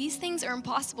thinking, these things are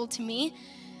impossible to me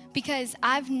because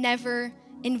I've never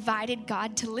invited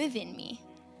God to live in me.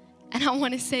 And I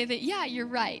want to say that, yeah, you're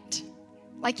right.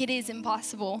 It is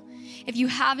impossible. If you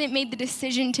haven't made the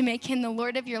decision to make him the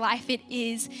Lord of your life, it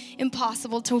is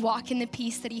impossible to walk in the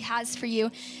peace that he has for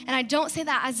you. And I don't say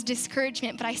that as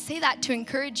discouragement, but I say that to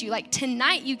encourage you.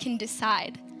 Tonight you can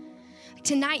decide.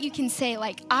 Tonight you can say,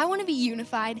 I want to be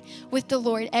unified with the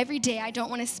Lord every day. I don't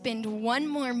want to spend one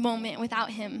more moment without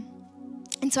him.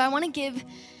 And so I want to give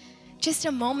just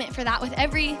a moment for that with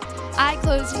every eye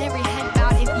closed and every head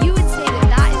bowed. If you would say that